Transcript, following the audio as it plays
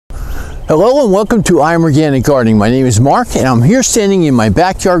Hello and welcome to I Am Organic Gardening. My name is Mark and I'm here standing in my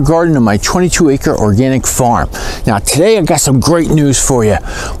backyard garden on my 22-acre organic farm. Now today I've got some great news for you.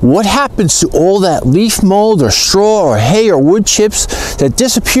 What happens to all that leaf mold or straw or hay or wood chips that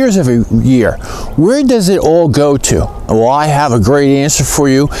disappears every year? Where does it all go to? Well, I have a great answer for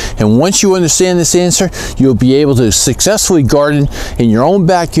you, and once you understand this answer, you'll be able to successfully garden in your own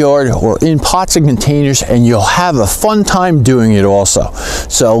backyard or in pots and containers, and you'll have a fun time doing it also.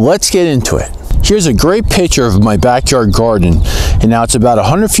 So let's get into it. Here's a great picture of my backyard garden, and now it's about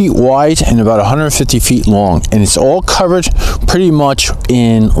 100 feet wide and about 150 feet long, and it's all covered pretty much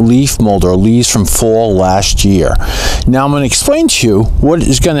in leaf mold or leaves from fall last year. Now I'm going to explain to you what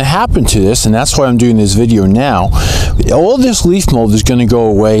is going to happen to this, and that's why I'm doing this video now. All this leaf mold is going to go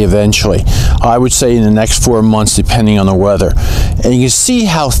away eventually. I would say in the next 4 months, depending on the weather. And you can see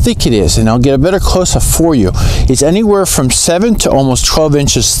how thick it is, and I'll get a better close-up for you. It's anywhere from 7 to almost 12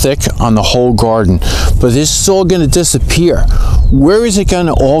 inches thick on the whole garden, but this is all going to disappear. Where is it going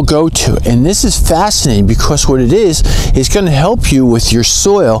to all go to? And this is fascinating because what it is going to help you with your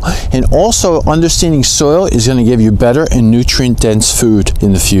soil, and also understanding soil is going to give you better and nutrient-dense food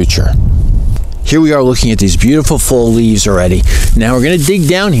in the future. Here we are looking at these beautiful fall leaves already. Now we're going to dig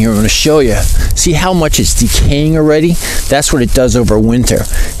down here. I'm going to show you. See how much it's decaying already? That's what it does over winter.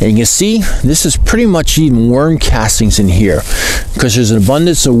 And you can see this is pretty much even worm castings in here, because there's an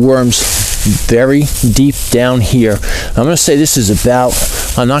abundance of worms very deep down here. I'm going to say this is about,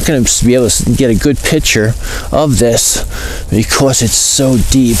 I'm not going to be able to get a good picture of this because it's so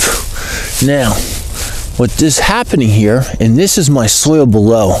deep. Now, what is happening here, and this is my soil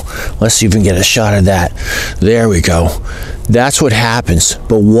below. Let's even get a shot of that. There we go. That's what happens.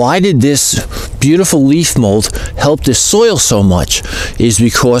 But why did this beautiful leaf mold help this soil so much? Is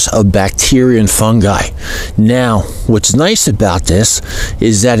because of bacteria and fungi. Now, what's nice about this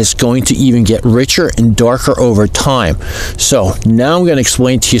is that it's going to even get richer and darker over time. So now I'm going to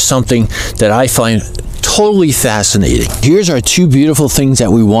explain to you something that I find totally fascinating. Here's our two beautiful things that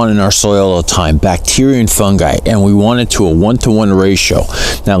we want in our soil all the time, bacteria and fungi, and we want it to a 1-to-1 ratio.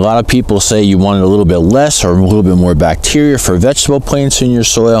 Now a lot of people say you want it a little bit less or a little bit more bacteria for vegetable plants in your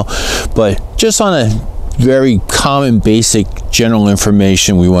soil, but just on a very common basic general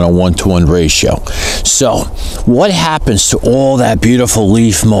information, we want a 1-to-1 ratio. So what happens to all that beautiful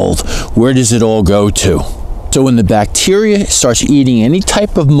leaf mold? Where does it all go to? So when the bacteria starts eating any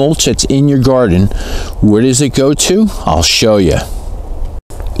type of mulch that's in your garden, where does it go to? I'll show you.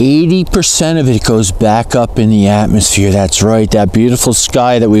 80% of it goes back up in the atmosphere. That's right, that beautiful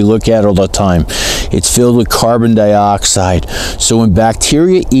sky that we look at all the time. It's filled with carbon dioxide. So when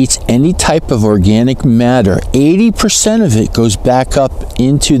bacteria eats any type of organic matter, 80% of it goes back up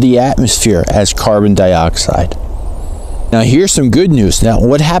into the atmosphere as carbon dioxide. Now here's some good news. Now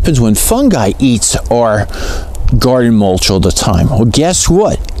what happens when fungi eats our garden mulch all the time? Well, guess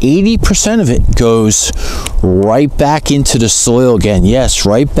what? 80% of it goes right back into the soil again. Yes,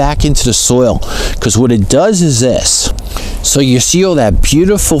 right back into the soil. Because what it does is this. So you see all that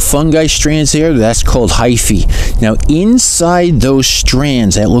beautiful fungi strands there? That's called hyphae. Now inside those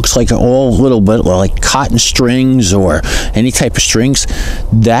strands, that looks like all a little bit like cotton strings or any type of strings,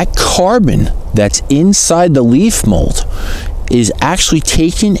 that carbon that's inside the leaf mold is actually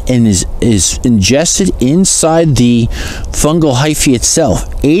taken and is ingested inside the fungal hyphae itself.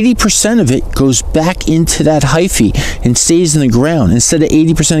 80% of it goes back into that hyphae and stays in the ground, instead of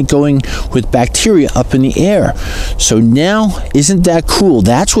 80% going with bacteria up in the air. So now, isn't that cool?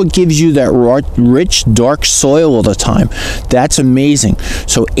 That's what gives you that rich, dark soil all the time. That's amazing.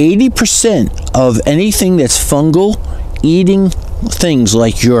 So 80% of anything that's fungal eating things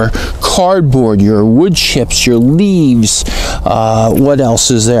like your cardboard, your wood chips, your leaves, what else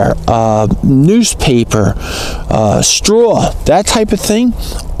is there? Newspaper, straw, that type of thing.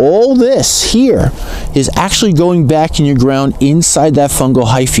 All this here is actually going back in your ground inside that fungal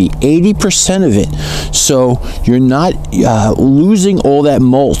hyphae, 80% of it. So you're not losing all that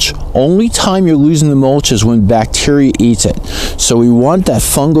mulch. Only time you're losing the mulch is when bacteria eats it. So we want that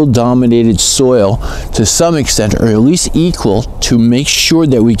fungal dominated soil to some extent, or at least equal, to make sure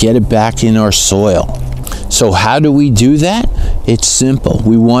that we get it back in our soil. So how do we do that? It's simple.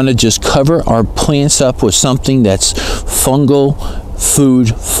 We want to just cover our plants up with something that's fungal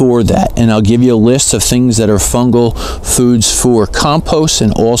food for that. And I'll give you a list of things that are fungal foods for compost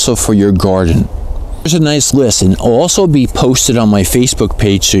and also for your garden. Here's a nice list, and it'll also be posted on my Facebook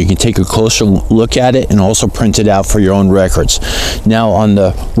page so you can take a closer look at it and also print it out for your own records. Now on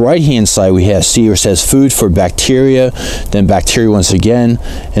the right hand side we have, see where it says food for bacteria, then bacteria once again,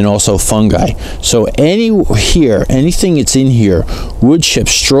 and also fungi. So anything that's in here, wood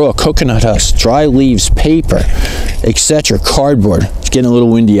chips, straw, coconut husks, dry leaves, paper, etc., cardboard. It's getting a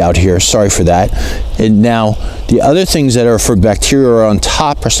little windy out here, sorry for that. And now the other things that are for bacteria are on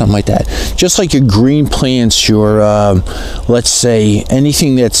top or something like that. Just like your green plants, your let's say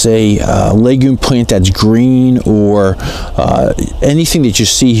anything that's a legume plant that's green, or anything that you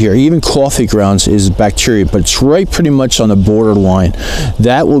see here, even coffee grounds is bacteria, but it's right pretty much on the borderline.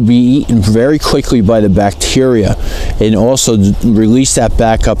 That will be eaten very quickly by the bacteria and also release that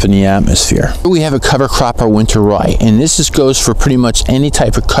back up in the atmosphere. Here we have a cover crop or winter rye, and this goes for pretty much any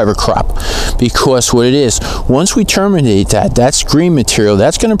type of cover crop, because what it is, once we terminate that, that's green material,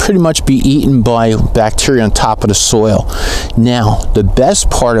 that's going to pretty much be eaten by bacteria on top of the soil. Now, the best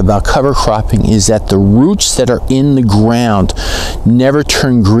part about cover cropping is that the roots that are in the ground never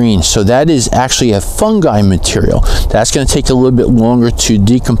turn green. So that is actually a fungi material. That's going to take a little bit longer to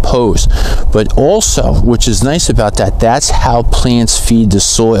decompose. But also, which is nice about that, that's how plants feed the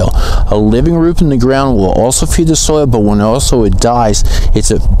soil. A living root in the ground will also feed the soil, but when also it dies,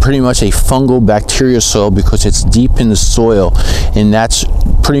 it's pretty much a fungal bacteria soil because it's deep in the soil, and that's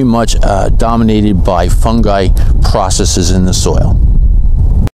pretty much dominated by fungi processes in the soil.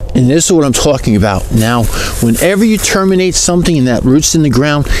 And this is what I'm talking about. Now, whenever you terminate something and that root's in the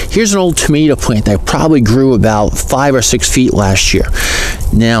ground, here's an old tomato plant that probably grew about 5 or 6 feet last year.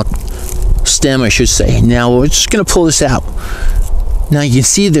 Now, stem I should say. Now we're just going to pull this out. Now you can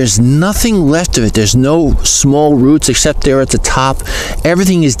see there's nothing left of it. There's no small roots except there at the top.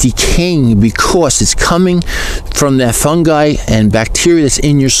 Everything is decaying because it's coming from that fungi and bacteria that's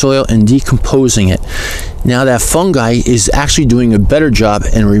in your soil and decomposing it. Now that fungi is actually doing a better job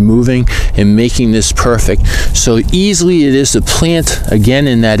in removing and making this perfect. So easily it is to plant again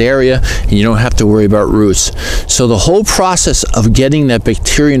in that area, and you don't have to worry about roots. So the whole process of getting that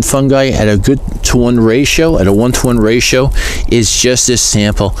bacteria and fungi at a good to one ratio, at a 1-to-1 ratio, is just this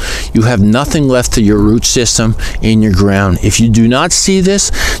sample. You have nothing left of your root system in your ground. If you do not see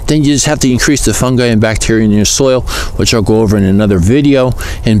this, then you just have to increase the fungi and bacteria in your soil, which I'll go over in another video.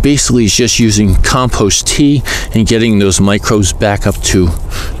 And basically it's just using compost tea and getting those microbes back up to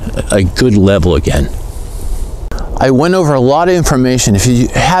a good level again. I went over a lot of information. If you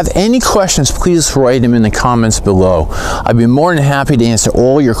have any questions, please write them in the comments below. I'd be more than happy to answer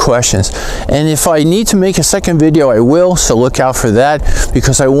all your questions. And if I need to make a second video, I will, so look out for that,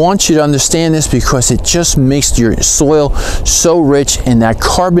 because I want you to understand this, because it just makes your soil so rich, and that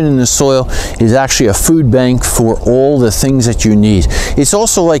carbon in the soil is actually a food bank for all the things that you need. It's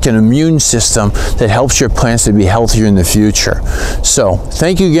also like an immune system that helps your plants to be healthier in the future. So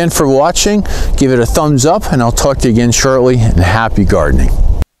thank you again for watching. Give it a thumbs up, and I'll talk to you again shortly, and happy gardening.